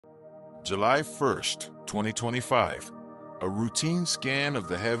July 1st, 2025. A routine scan of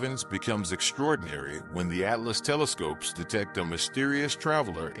the heavens becomes extraordinary when the Atlas telescopes detect a mysterious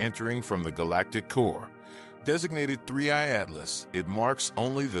traveler entering from the galactic core. Designated 3I Atlas, it marks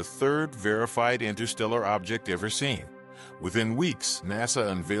only the third verified interstellar object ever seen. Within weeks,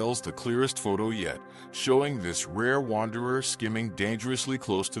 NASA unveils the clearest photo yet, showing this rare wanderer skimming dangerously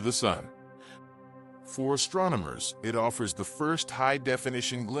close to the Sun. For astronomers, it offers the first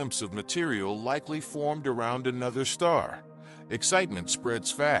high-definition glimpse of material likely formed around another star. Excitement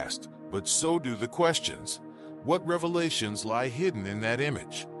spreads fast, but so do the questions. What revelations lie hidden in that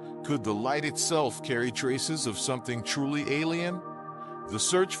image? Could the light itself carry traces of something truly alien? The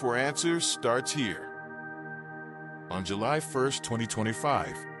search for answers starts here. On July 1st,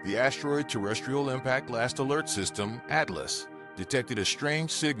 2025, the Asteroid Terrestrial Impact Last Alert System, ATLAS, detected a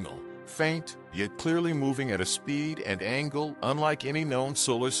strange signal, faint, yet clearly moving at a speed and angle unlike any known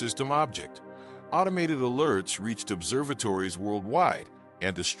solar system object. Automated alerts reached observatories worldwide,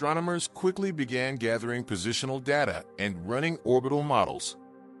 and astronomers quickly began gathering positional data and running orbital models.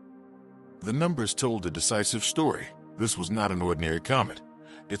 The numbers told a decisive story. This was not an ordinary comet.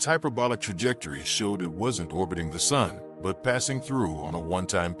 Its hyperbolic trajectory showed it wasn't orbiting the Sun, but passing through on a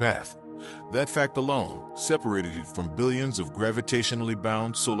one-time path. That fact alone separated it from billions of gravitationally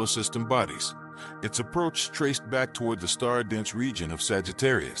bound solar system bodies. Its approach traced back toward the star-dense region of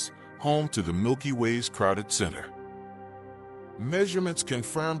Sagittarius, home to the Milky Way's crowded center. Measurements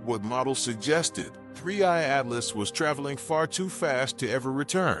confirmed what models suggested. 3I Atlas was traveling far too fast to ever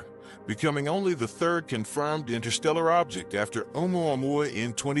return, becoming only the third confirmed interstellar object after Oumuamua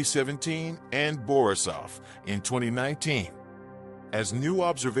in 2017 and Borisov in 2019. As new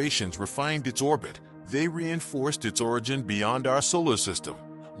observations refined its orbit, they reinforced its origin beyond our solar system,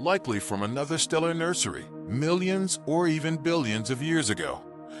 likely from another stellar nursery, millions or even billions of years ago.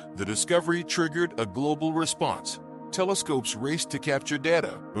 The discovery triggered a global response. Telescopes raced to capture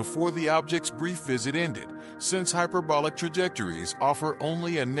data before the object's brief visit ended, since hyperbolic trajectories offer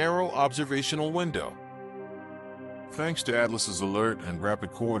only a narrow observational window. Thanks to Atlas's alert and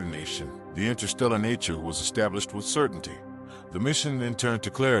rapid coordination, the interstellar nature was established with certainty. The mission then turned to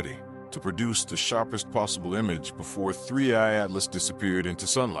clarity, to produce the sharpest possible image before 3I Atlas disappeared into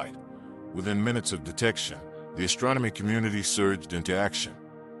sunlight. Within minutes of detection, the astronomy community surged into action.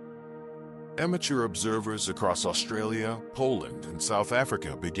 Amateur observers across Australia, Poland, and South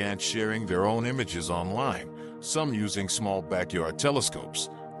Africa began sharing their own images online, some using small backyard telescopes,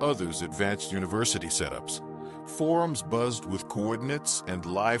 others advanced university setups. Forums buzzed with coordinates and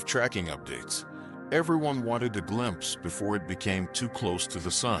live tracking updates. Everyone wanted a glimpse before it became too close to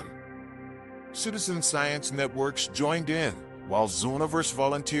the Sun. Citizen science networks joined in, while Zooniverse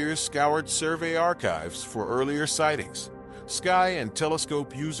volunteers scoured survey archives for earlier sightings. Sky and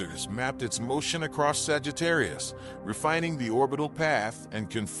telescope users mapped its motion across Sagittarius, refining the orbital path and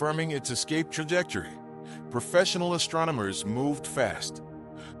confirming its escape trajectory. Professional astronomers moved fast.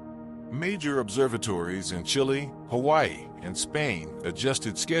 Major observatories in Chile, Hawaii, and Spain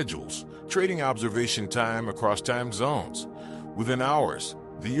adjusted schedules, trading observation time across time zones. Within hours,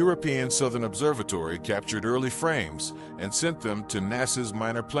 the European Southern Observatory captured early frames and sent them to NASA's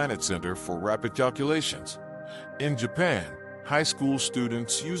Minor Planet Center for rapid calculations. In Japan, high school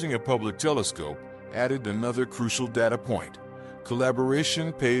students using a public telescope added another crucial data point.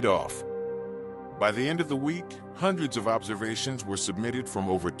 Collaboration paid off. By the end of the week, hundreds of observations were submitted from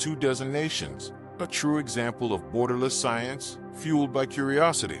over 24 nations, a true example of borderless science fueled by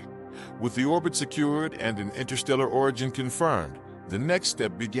curiosity. With the orbit secured and an interstellar origin confirmed, the next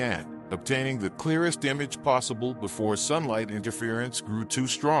step began, obtaining the clearest image possible before sunlight interference grew too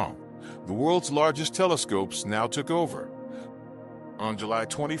strong. The world's largest telescopes now took over. On July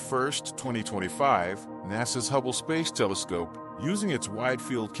 21st, 2025, NASA's Hubble Space Telescope, using its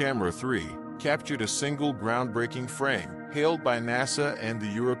Wide-Field Camera 3, captured a single groundbreaking frame, hailed by NASA and the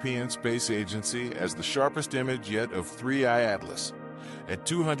European Space Agency as the sharpest image yet of 3I Atlas. At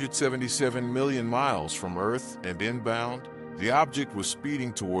 277 million miles from Earth and inbound, the object was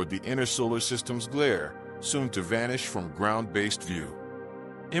speeding toward the inner solar system's glare, soon to vanish from ground-based view.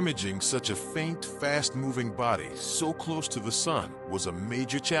 Imaging such a faint, fast-moving body so close to the Sun was a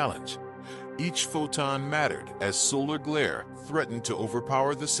major challenge. Each photon mattered as solar glare threatened to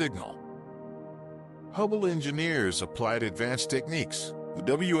overpower the signal. Hubble engineers applied advanced techniques. The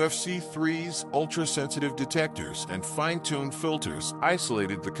WFC-3's ultra-sensitive detectors and fine-tuned filters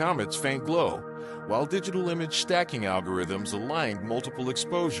isolated the comet's faint glow, while digital image stacking algorithms aligned multiple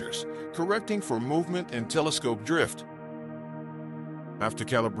exposures, correcting for movement and telescope drift. After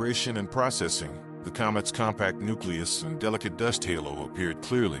calibration and processing, the comet's compact nucleus and delicate dust halo appeared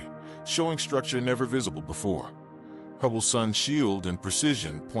clearly, showing structure never visible before. Hubble's sun shield and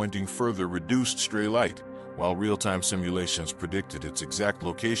precision pointing further reduced stray light, while real-time simulations predicted its exact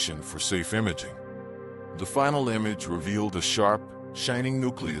location for safe imaging. The final image revealed a sharp, shining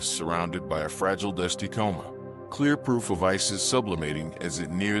nucleus surrounded by a fragile dusty coma, clear proof of ice's sublimating as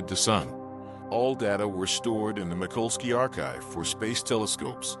it neared the sun. All data were stored in the Mikulski archive for space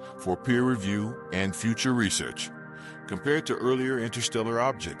telescopes for peer review and future research. Compared to earlier interstellar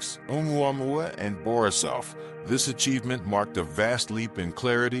objects, Oumuamua and Borisov, this achievement marked a vast leap in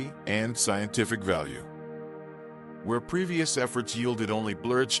clarity and scientific value. Where previous efforts yielded only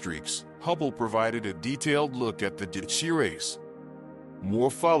blurred streaks, Hubble provided a detailed look at the Dirac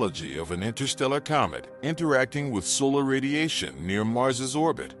morphology of an interstellar comet interacting with solar radiation near Mars's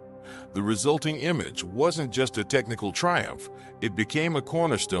orbit. The resulting image wasn't just a technical triumph, it became a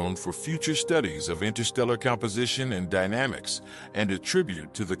cornerstone for future studies of interstellar composition and dynamics, and a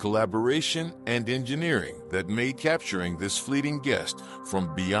tribute to the collaboration and engineering that made capturing this fleeting guest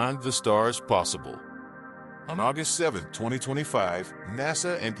from beyond the stars possible. On August 7, 2025,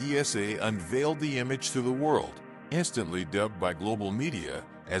 NASA and ESA unveiled the image to the world, instantly dubbed by global media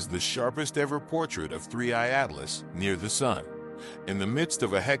as the sharpest ever portrait of 3I Atlas near the Sun. In the midst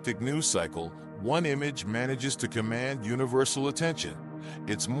of a hectic news cycle, one image manages to command universal attention.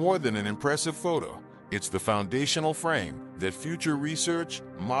 It's more than an impressive photo. It's the foundational frame that future research,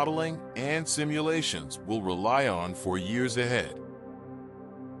 modeling, and simulations will rely on for years ahead.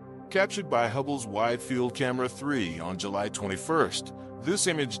 Captured by Hubble's Wide Field Camera 3 on July 21st, this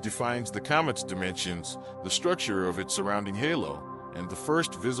image defines the comet's dimensions, the structure of its surrounding halo, and the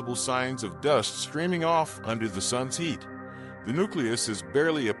first visible signs of dust streaming off under the sun's heat. The nucleus is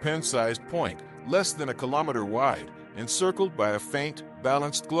barely a pen-sized point, less than a kilometer wide, encircled by a faint,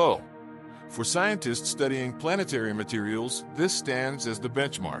 balanced glow. For scientists studying planetary materials, this stands as the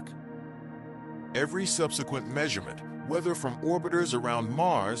benchmark. Every subsequent measurement, whether from orbiters around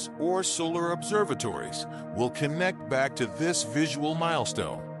Mars or solar observatories, will connect back to this visual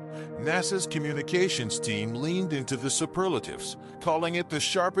milestone. NASA's communications team leaned into the superlatives, calling it the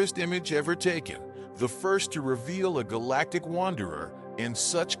sharpest image ever taken, the first to reveal a galactic wanderer in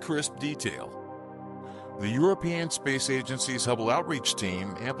such crisp detail. The European Space Agency's Hubble Outreach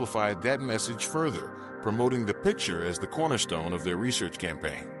team amplified that message further, promoting the picture as the cornerstone of their research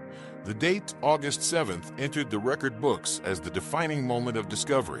campaign. The date, August 7th, entered the record books as the defining moment of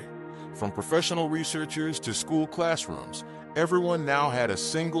discovery. From professional researchers to school classrooms, everyone now had a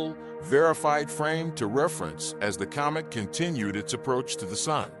single, verified frame to reference as the comet continued its approach to the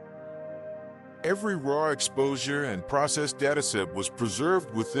Sun. Every raw exposure and processed dataset was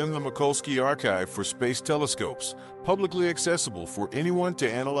preserved within the Mikulski archive for space telescopes, publicly accessible for anyone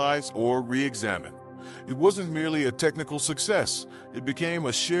to analyze or re-examine. It wasn't merely a technical success, it became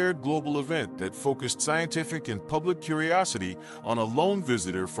a shared global event that focused scientific and public curiosity on a lone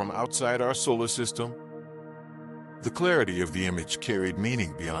visitor from outside our solar system. The clarity of the image carried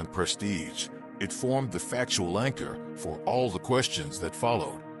meaning beyond prestige. It formed the factual anchor for all the questions that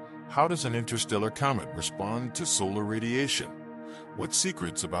followed. How does an interstellar comet respond to solar radiation? What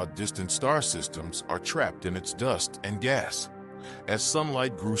secrets about distant star systems are trapped in its dust and gas? As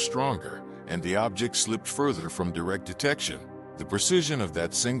sunlight grew stronger and the object slipped further from direct detection, the precision of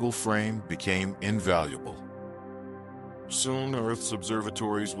that single frame became invaluable. Soon, Earth's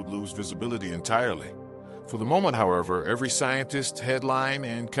observatories would lose visibility entirely. For the moment, however, every scientist, headline,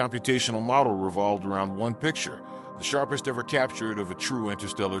 and computational model revolved around one picture, the sharpest ever captured of a true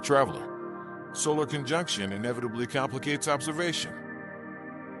interstellar traveler. Solar conjunction inevitably complicates observation.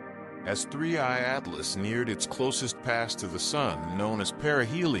 As 3I Atlas neared its closest pass to the Sun, known as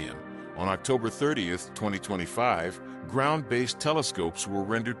perihelion, on October 30th, 2025, ground-based telescopes were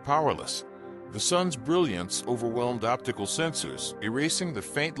rendered powerless. The Sun's brilliance overwhelmed optical sensors, erasing the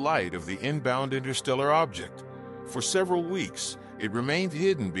faint light of the inbound interstellar object. For several weeks, it remained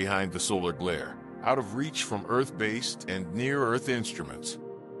hidden behind the solar glare, out of reach from Earth-based and near-Earth instruments.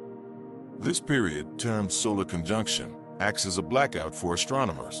 This period, termed solar conjunction, acts as a blackout for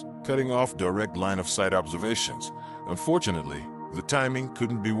astronomers, cutting off direct line-of-sight observations. Unfortunately, the timing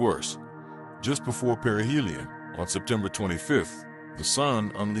couldn't be worse. Just before perihelion, on September 25th, the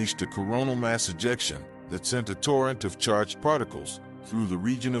Sun unleashed a coronal mass ejection that sent a torrent of charged particles through the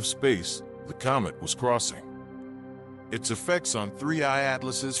region of space the comet was crossing. Its effects on 3I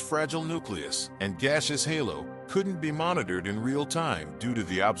Atlas's fragile nucleus and gaseous halo couldn't be monitored in real time due to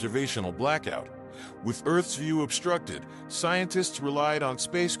the observational blackout. With Earth's view obstructed, scientists relied on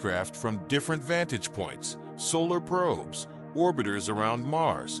spacecraft from different vantage points, solar probes, orbiters around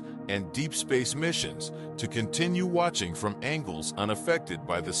Mars, and deep space missions to continue watching from angles unaffected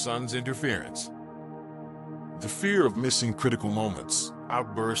by the sun's interference. The fear of missing critical moments,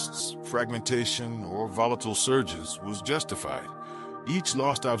 outbursts, fragmentation, or volatile surges was justified. Each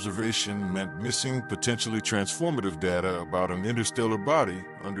lost observation meant missing potentially transformative data about an interstellar body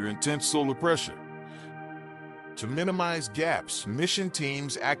under intense solar pressure. To minimize gaps, mission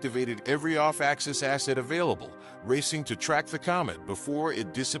teams activated every off-axis asset available, racing to track the comet before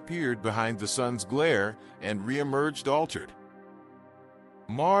it disappeared behind the sun's glare and re-emerged altered.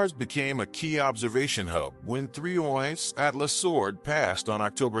 Mars became a key observation hub when 3 Atlas soared past on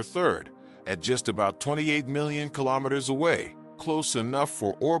October 3rd, at just about 28 million kilometers away, close enough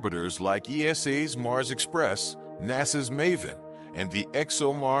for orbiters like ESA's Mars Express, NASA's MAVEN, and the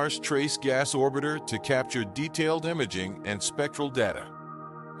ExoMars Trace Gas Orbiter to capture detailed imaging and spectral data.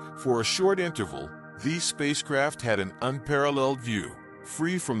 For a short interval, these spacecraft had an unparalleled view,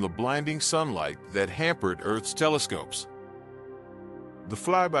 free from the blinding sunlight that hampered Earth's telescopes. The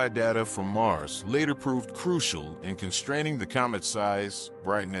flyby data from Mars later proved crucial in constraining the comet's size,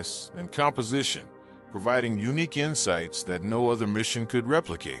 brightness, and composition, providing unique insights that no other mission could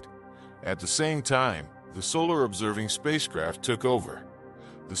replicate. At the same time, the solar observing spacecraft took over.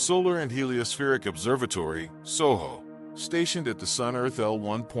 The Solar and Heliospheric Observatory, SOHO, stationed at the Sun-Earth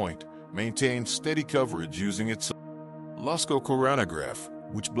L1 point, maintained steady coverage using its LUSCO coronagraph,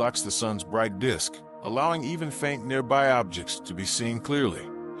 which blocks the sun's bright disk, allowing even faint nearby objects to be seen clearly.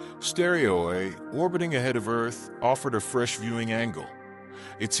 Stereo A, orbiting ahead of Earth, offered a fresh viewing angle.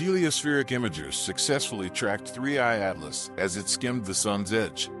 Its heliospheric imagers successfully tracked 3I Atlas as it skimmed the sun's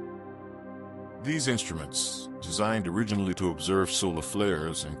edge. These instruments, designed originally to observe solar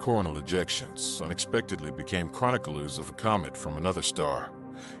flares and coronal ejections, unexpectedly became chroniclers of a comet from another star.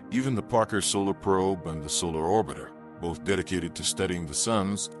 Even the Parker Solar Probe and the Solar Orbiter, both dedicated to studying the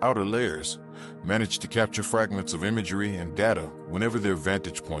sun's outer layers, managed to capture fragments of imagery and data whenever their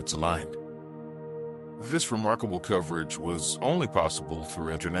vantage points aligned. This remarkable coverage was only possible through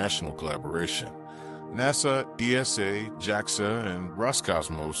international collaboration. NASA, ESA, JAXA, and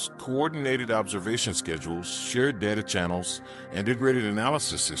Roscosmos coordinated observation schedules, shared data channels, and integrated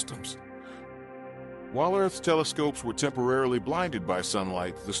analysis systems. While Earth's telescopes were temporarily blinded by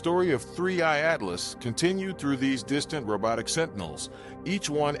sunlight, the story of 3I Atlas continued through these distant robotic sentinels, each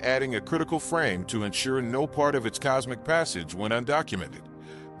one adding a critical frame to ensure no part of its cosmic passage went undocumented.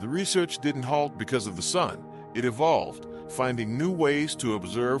 The research didn't halt because of the sun. It evolved, finding new ways to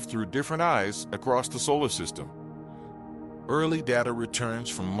observe through different eyes across the solar system. Early data returns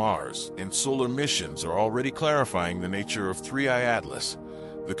from Mars and solar missions are already clarifying the nature of 3I Atlas.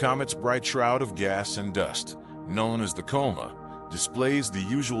 The comet's bright shroud of gas and dust, known as the coma, displays the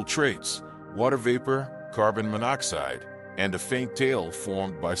usual traits: water vapor, carbon monoxide, and a faint tail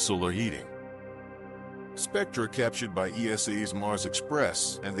formed by solar heating. Spectra captured by ESA's Mars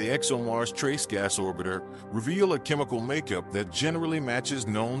Express and the ExoMars Trace Gas Orbiter reveal a chemical makeup that generally matches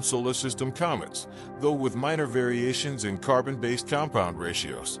known solar system comets, though with minor variations in carbon-based compound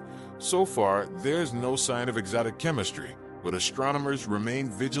ratios. So far, there's no sign of exotic chemistry, but astronomers remain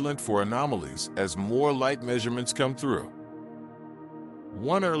vigilant for anomalies as more light measurements come through.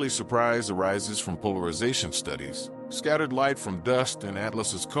 One early surprise arises from polarization studies. Scattered light from dust in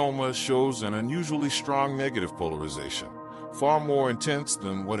Atlas's coma shows an unusually strong negative polarization, far more intense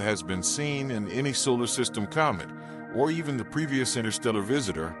than what has been seen in any solar system comet, or even the previous interstellar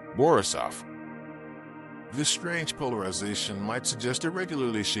visitor, Borisov. This strange polarization might suggest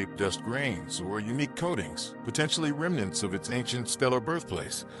irregularly shaped dust grains or unique coatings, potentially remnants of its ancient stellar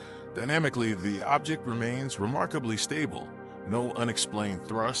birthplace. Dynamically, the object remains remarkably stable. No unexplained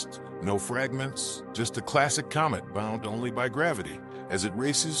thrust, no fragments, just a classic comet bound only by gravity as it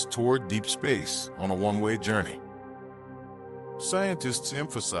races toward deep space on a one-way journey. Scientists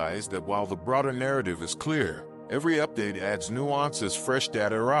emphasize that while the broader narrative is clear, every update adds nuance as fresh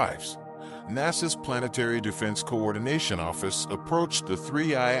data arrives. NASA's Planetary Defense Coordination Office approached the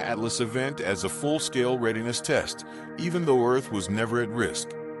 3I Atlas event as a full-scale readiness test, even though Earth was never at risk.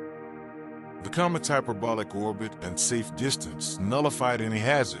 The comet's hyperbolic orbit and safe distance nullified any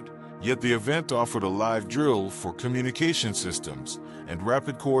hazard, yet the event offered a live drill for communication systems and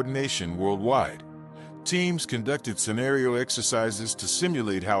rapid coordination worldwide. Teams conducted scenario exercises to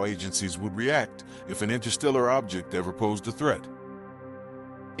simulate how agencies would react if an interstellar object ever posed a threat.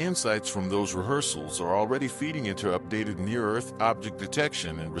 Insights from those rehearsals are already feeding into updated near-Earth object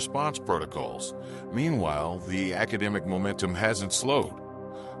detection and response protocols. Meanwhile, the academic momentum hasn't slowed.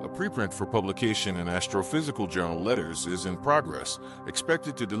 A preprint for publication in Astrophysical Journal Letters is in progress,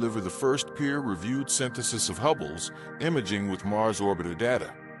 expected to deliver the first peer-reviewed synthesis of Hubble's imaging with Mars orbiter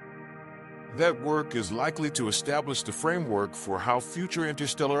data. That work is likely to establish the framework for how future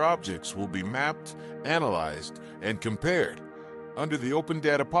interstellar objects will be mapped, analyzed, and compared. Under the open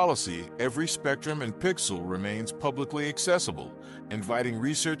data policy, every spectrum and pixel remains publicly accessible, inviting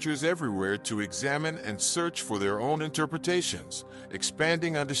researchers everywhere to examine and search for their own interpretations,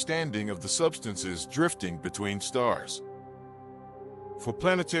 expanding understanding of the substances drifting between stars. For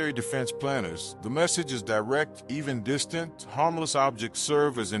planetary defense planners, the message is direct. Even distant, harmless objects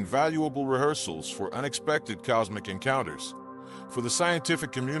serve as invaluable rehearsals for unexpected cosmic encounters. For the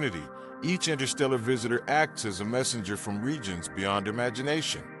scientific community, each interstellar visitor acts as a messenger from regions beyond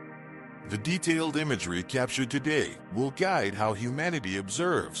imagination. The detailed imagery captured today will guide how humanity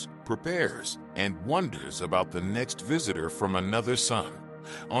observes, prepares, and wonders about the next visitor from another sun.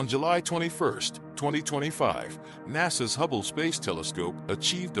 On July 21, 2025, NASA's Hubble Space Telescope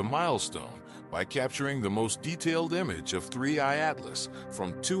achieved a milestone by capturing the most detailed image of 3I Atlas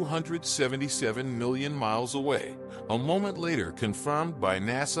from 277 million miles away, a moment later confirmed by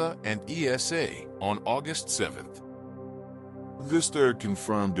NASA and ESA on August 7th. This third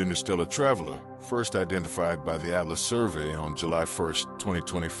confirmed interstellar traveler, first identified by the Atlas survey on July 1,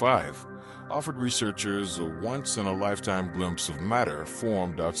 2025, offered researchers a once-in-a-lifetime glimpse of matter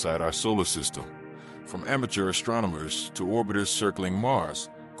formed outside our solar system. From amateur astronomers to orbiters circling Mars,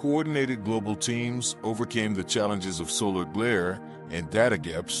 coordinated global teams overcame the challenges of solar glare and data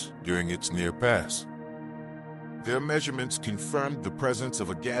gaps during its near pass. Their measurements confirmed the presence of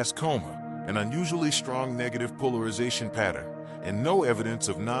a gas coma, an unusually strong negative polarization pattern, and no evidence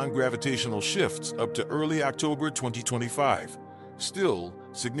of non-gravitational shifts up to early October 2025. Still,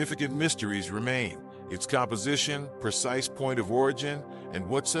 significant mysteries remain: its composition, precise point of origin, and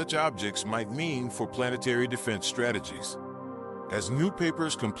what such objects might mean for planetary defense strategies. As new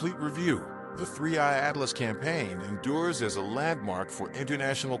papers complete review, the 3I Atlas campaign endures as a landmark for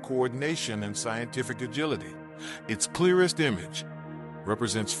international coordination and scientific agility. Its clearest image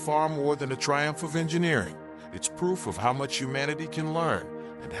represents far more than a triumph of engineering. It's proof of how much humanity can learn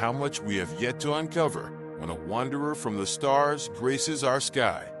and how much we have yet to uncover when a wanderer from the stars graces our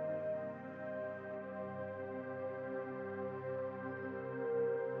sky.